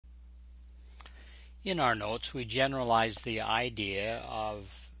In our notes, we generalized the idea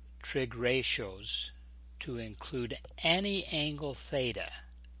of trig ratios to include any angle theta.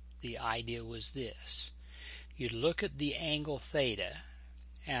 The idea was this. You'd look at the angle theta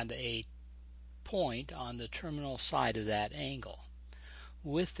and a point on the terminal side of that angle.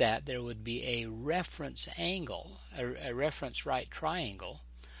 With that, there would be a reference angle, a reference right triangle,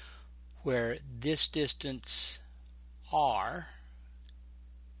 where this distance r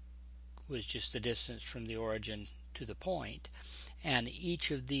was just the distance from the origin to the point, and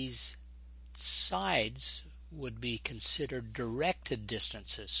each of these sides would be considered directed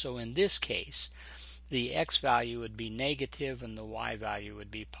distances. So in this case, the x value would be negative and the y value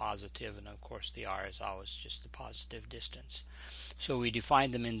would be positive, and of course the r is always just the positive distance. So we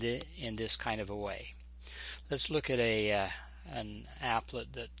define them in this kind of a way. Let's look at an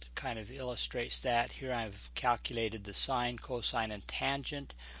applet that kind of illustrates that. Here I've calculated the sine, cosine, and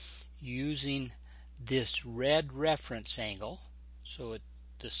tangent using this red reference angle. So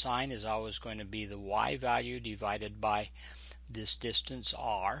the sine is always going to be the y value divided by this distance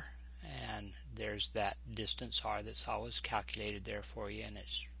r, and there's that distance r that's always calculated there for you, and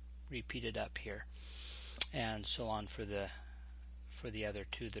it's repeated up here, and so on for the other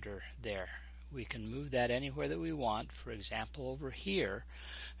two that are there. We can move that anywhere that we want. For example, over here,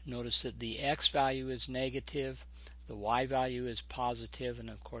 notice that the x value is negative, the y value is positive, and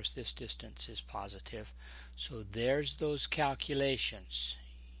of course this distance is positive. So there's those calculations.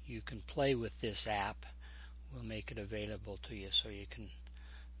 You can play with this app. We'll make it available to you so you can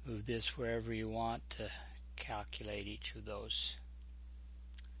move this wherever you want to calculate each of those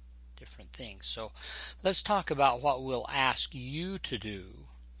different things. So let's talk about what we'll ask you to do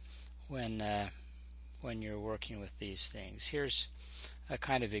when you're working with these things. Here's a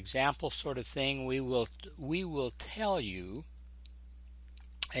kind of example sort of thing. We will tell you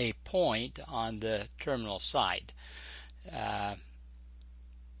a point on the terminal side.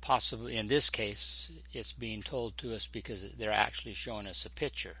 Possibly in this case it's being told to us because they're actually showing us a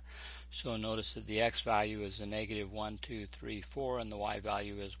picture. So notice that the x value is a negative 1, 2, 3, 4, and the y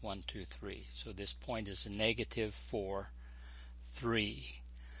value is 1, 2, 3. So this point is a negative 4, 3.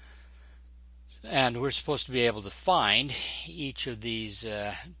 And we're supposed to be able to find each of these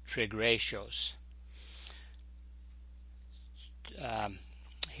trig ratios.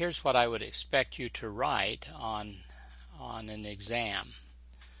 Here's what I would expect you to write on an exam.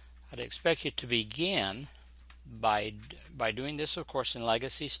 I'd expect you to begin by doing this, of course, in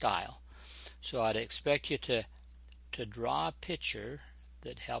legacy style. So I'd expect you to draw a picture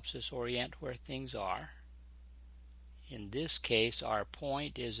that helps us orient where things are. In this case, our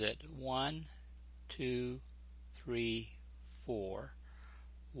point is at 1, 2, 3, 4,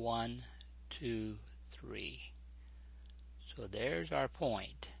 1, 2, 3. So there's our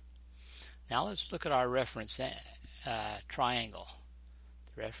point. Now let's look at our reference triangle.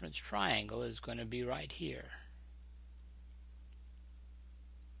 The reference triangle is going to be right here.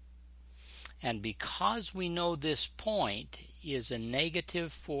 And because we know this point is a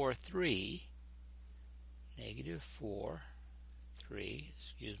negative 4, 3, negative 4, 3,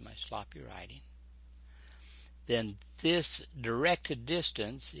 excuse my sloppy writing, then this directed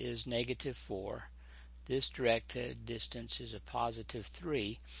distance is negative 4. This directed distance is a positive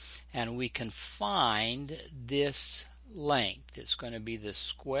 3. And we can find this length. It's going to be the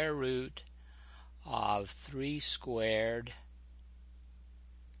square root of 3 squared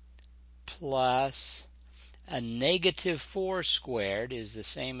plus a negative 4 squared is the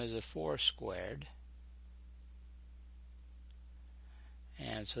same as a 4 squared.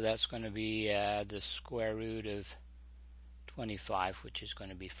 And so that's going to be the square root of 25, which is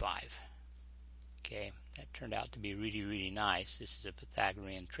going to be 5. Okay, that turned out to be really, really nice. This is a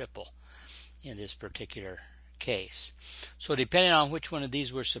Pythagorean triple in this particular case. So depending on which one of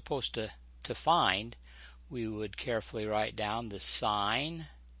these we're supposed to find, we would carefully write down the sine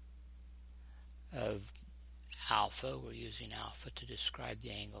of alpha. We're using alpha to describe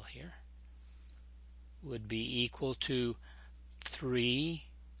the angle here. Would be equal to 3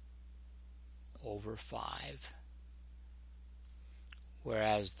 over 5.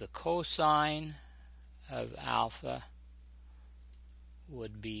 Whereas the cosine of alpha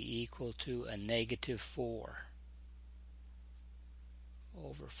would be equal to a negative 4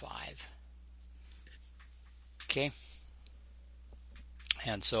 over 5. Okay?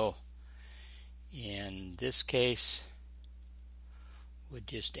 And so in this case, we'd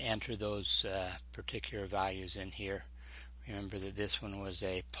just enter those particular values in here. Remember that this one was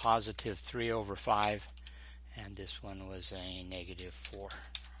a positive 3 over 5, and this one was a negative 4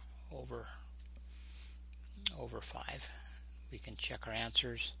 over 5. We can check our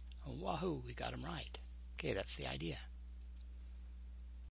answers Wahoo, we got them right. Okay, that's the idea.